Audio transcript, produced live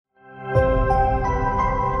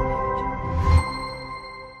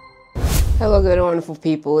Hello, good wonderful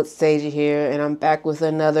people. It's Stagey here, and I'm back with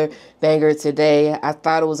another banger today. I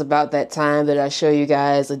thought it was about that time that I show you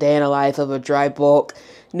guys a day in the life of a dry bulk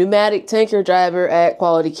pneumatic tanker driver at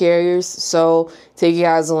Quality Carriers. So take you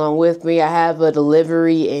guys along with me. I have a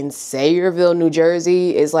delivery in Sayreville, New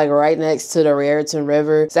Jersey. It's like right next to the Raritan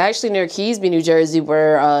River. It's actually near Keesby, New Jersey,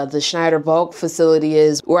 where the Schneider bulk facility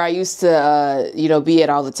is, where I used to be at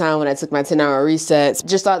all the time when I took my 10-hour resets.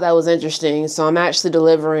 Just thought that was interesting. So I'm actually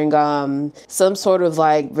delivering some sort of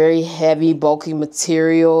like very heavy bulky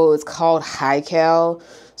material. It's called high cal.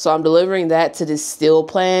 So I'm delivering that to this steel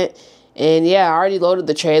plant. And yeah, I already loaded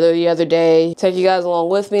the trailer the other day. Take you guys along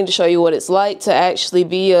with me to show you what it's like to actually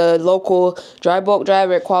be a local dry bulk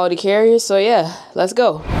driver at Quality Carriers. So yeah, let's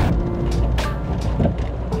go.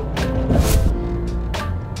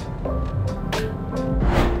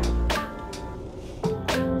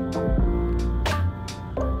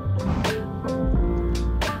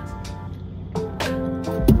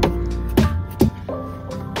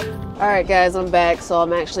 Alright guys, I'm back. So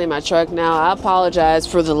I'm actually in my truck now. I apologize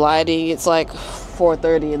for the lighting. It's like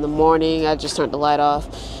 4:30 in the morning. I just turned the light off.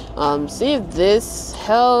 See if this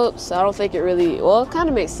helps. I don't think it really, well, it kind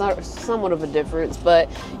of makes somewhat of a difference. But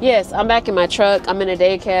yes, I'm back in my truck. I'm in a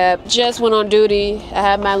day cab. Just went on duty. I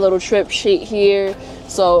have my little trip sheet here.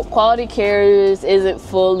 So Quality Carriers isn't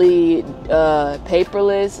fully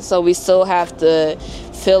paperless. So we still have to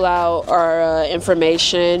fill out our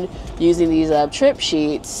information using these trip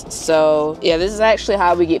sheets. So yeah, this is actually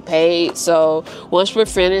how we get paid. So once we're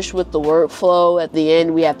finished with the workflow, at the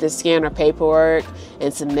end we have to scan our paperwork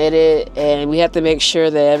and submit it, and we have to make sure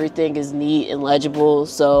that everything is neat and legible,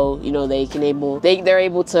 so they're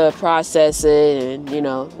able to process it,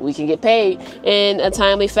 and we can get paid in a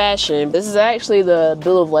timely fashion. This is actually the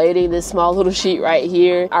bill of lading, this small little sheet right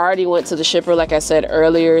here. I already went to the shipper like I said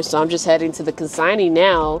earlier, so I'm just heading to the consignee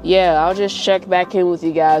now. Yeah, I'll just check back in with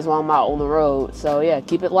you guys while I'm out on the road. So yeah,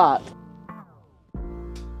 keep it locked.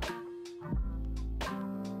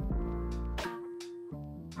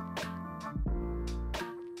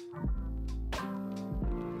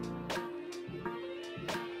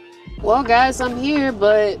 Well guys, I'm here,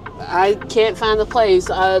 but I can't find the place.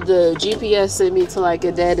 The GPS sent me to like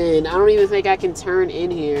a dead end. I don't even think I can turn in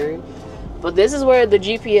here. But this is where the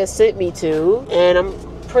GPS sent me to, and I'm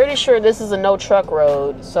pretty sure this is a no truck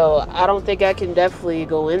road. So I don't think I can definitely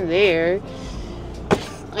go in there.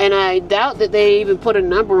 And I doubt that they even put a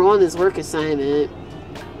number on this work assignment.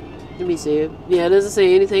 Let me see. Yeah, it doesn't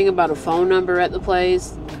say anything about a phone number at the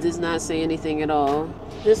place. It does not say anything at all.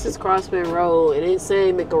 This is Crossman Road. It ain't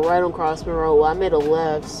saying make a right on Crossman Road. Well, I made a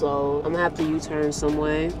left, so I'm gonna have to U-turn some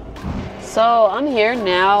way. So I'm here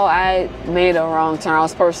now. I made a wrong turn. I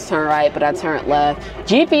was supposed to turn right, but I turned left.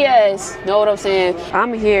 GPS, know what I'm saying?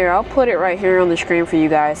 I'm here. I'll put it right here on the screen for you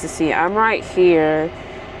guys to see. I'm right here.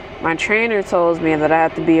 My trainer tells me that I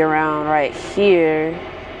have to be around right here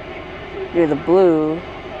near the blue.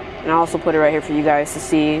 And I also put it right here for you guys to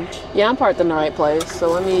see. Yeah, I'm parked in the right place.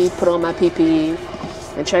 So let me put on my PPE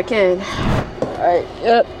and check in. Alright,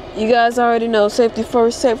 yep. You guys already know, safety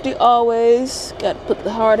first, safety always. Got to put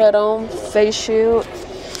the hard hat on, face shield,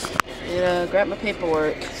 and grab my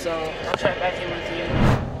paperwork. So I'll check back in with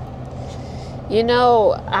you.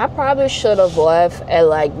 I probably should have left at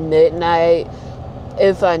like midnight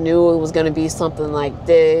if I knew it was gonna be something like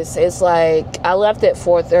this. It's like I left at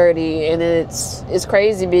 4:30, and it's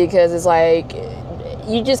crazy because it's like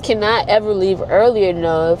you just cannot ever leave early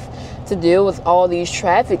enough to deal with all these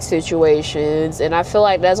traffic situations. And I feel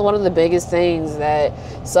like that's one of the biggest things that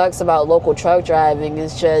sucks about local truck driving,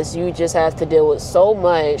 is just you just have to deal with so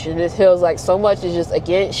much, and it feels like so much is just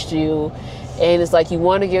against you, and it's like you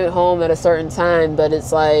want to get home at a certain time, but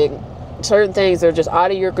it's like certain things are just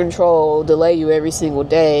out of your control, delay you every single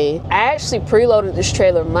day. I actually preloaded this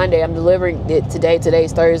trailer Monday. I'm delivering it today.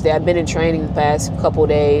 Today's Thursday. I've been in training the past couple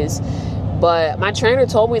days. But my trainer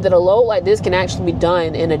told me that a load like this can actually be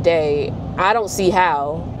done in a day. I don't see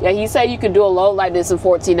how. Yeah, he said you can do a load like this in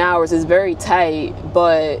 14 hours. It's very tight,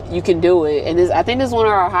 but you can do it. And I think this is one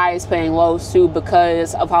of our highest paying loads too,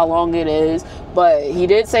 because of how long it is. But he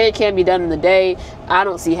did say it can be done in the day. I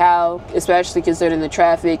don't see how, especially considering the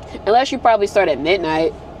traffic. Unless you probably start at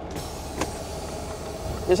midnight.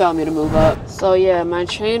 They're telling me to move up. So yeah, my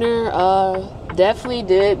trainer definitely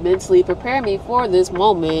did mentally prepare me for this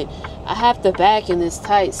moment. I have to back in this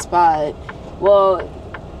tight spot. Well,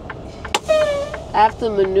 I have to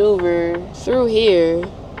maneuver through here,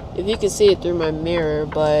 if you can see it through my mirror,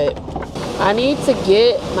 but I need to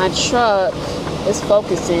get my truck, it's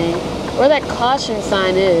focusing, where that caution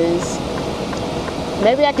sign is.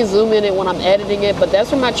 Maybe I can zoom in it when I'm editing it, but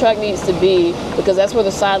that's where my truck needs to be, because that's where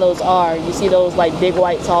the silos are. You see those like big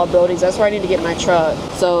white tall buildings? That's where I need to get my truck.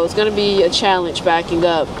 So it's gonna be a challenge backing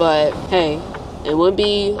up, but hey, it wouldn't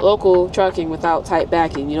be local trucking without tight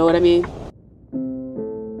backing, you know what I mean?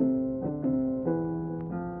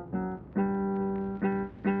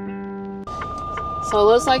 So it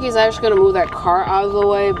looks like he's actually gonna move that car out of the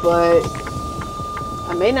way, but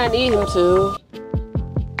I may not need him to.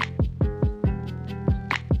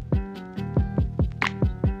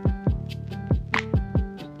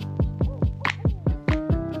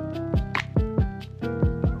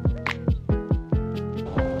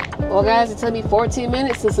 Well guys, it took me 14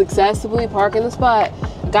 minutes to successfully park in the spot.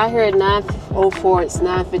 Got here at 9:04, it's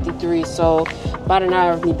 9:53, so about an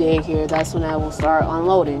hour of me being here, that's when I will start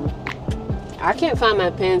unloading. I can't find my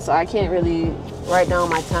pen, so I can't really write down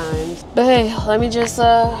my times. But hey, let me just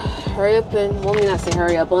hurry up and, well, let me not say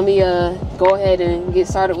hurry up, let me go ahead and get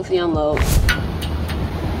started with the unload.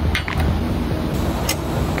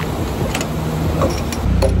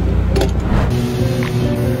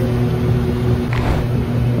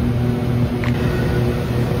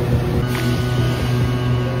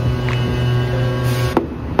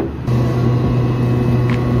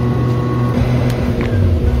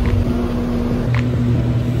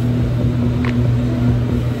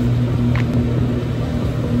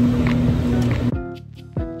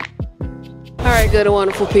 Alright, good and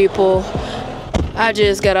wonderful people. I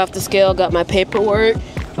just got off the scale, got my paperwork.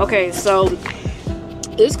 Okay, so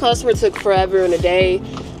this customer took forever and a day.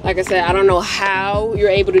 Like I said, I don't know how you're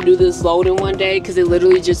able to do this load in one day, because it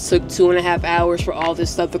literally just took 2.5 hours for all this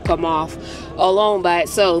stuff to come off alone by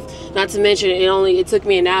itself. Not to mention, it took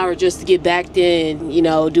me an hour just to get back in, you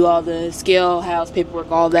know, do all the scale, house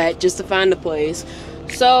paperwork, all that, just to find the place.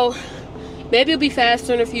 So maybe it'll be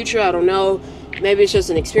faster in the future, I don't know. Maybe it's just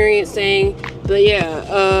an experience thing. But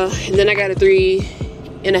yeah, and then I got a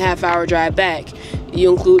 3.5 hour drive back. You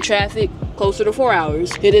include traffic, closer to 4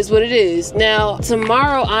 hours. It is what it is. Now,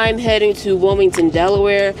 tomorrow I'm heading to Wilmington,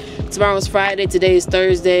 Delaware. Tomorrow's Friday, today is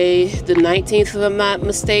Thursday, the 19th if I'm not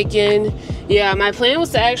mistaken. Yeah, my plan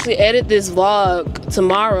was to actually edit this vlog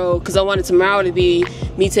tomorrow, because I wanted tomorrow to be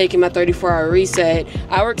me taking my 34-hour reset.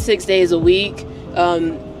 I work 6 days a week,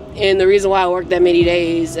 and the reason why I work that many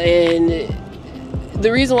days,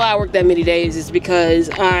 is because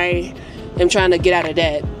I am trying to get out of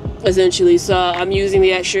debt, essentially. So I'm using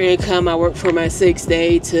the extra income I work for my 6th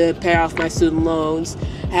day to pay off my student loans.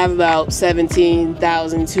 I have about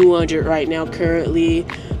 $17,200 right now currently.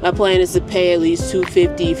 My plan is to pay at least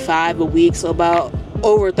 $255 a week, so about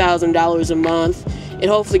over $1,000 a month, and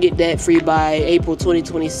hopefully get debt free by April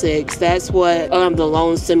 2026. That's what the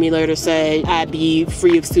loan simulator said. I'd be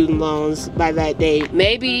free of student loans by that date.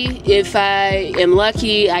 Maybe if I am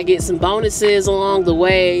lucky, I get some bonuses along the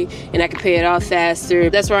way and I can pay it off faster.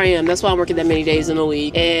 That's where I am. That's why I'm working that many days in a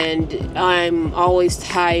week. And I'm always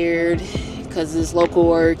tired because it's local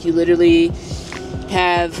work. You literally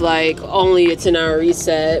have like only a 10-hour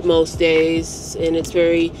reset most days, and it's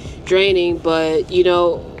very draining, but you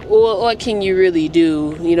know, what can you really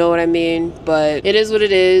do? You know what I mean? But it is what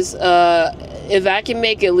it is. If I can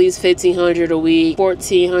make at least $1,500 a week,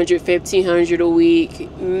 $1,400, $1,500 a week,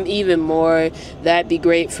 even more, that'd be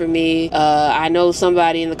great for me. I know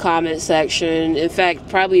somebody in the comment section, in fact,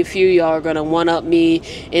 probably a few of y'all are gonna one-up me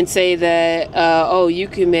and say that, oh, you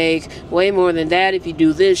can make way more than that if you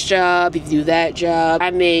do this job, if you do that job.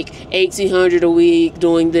 I make $1,800 a week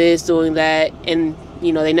doing this, doing that, and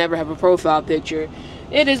you know, they never have a profile picture.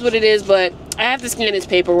 It is what it is, but I have to scan this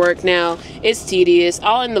paperwork now. It's tedious.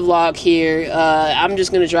 I'll end the vlog here. I'm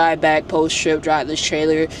just going to drive back post-trip, drive this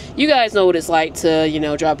trailer. You guys know what it's like to, you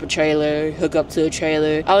know, drop a trailer, hook up to a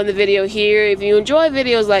trailer. I'll end the video here. If you enjoy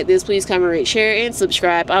videos like this, please comment, rate, share, and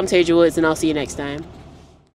subscribe. I'm Tasia Woods, and I'll see you next time.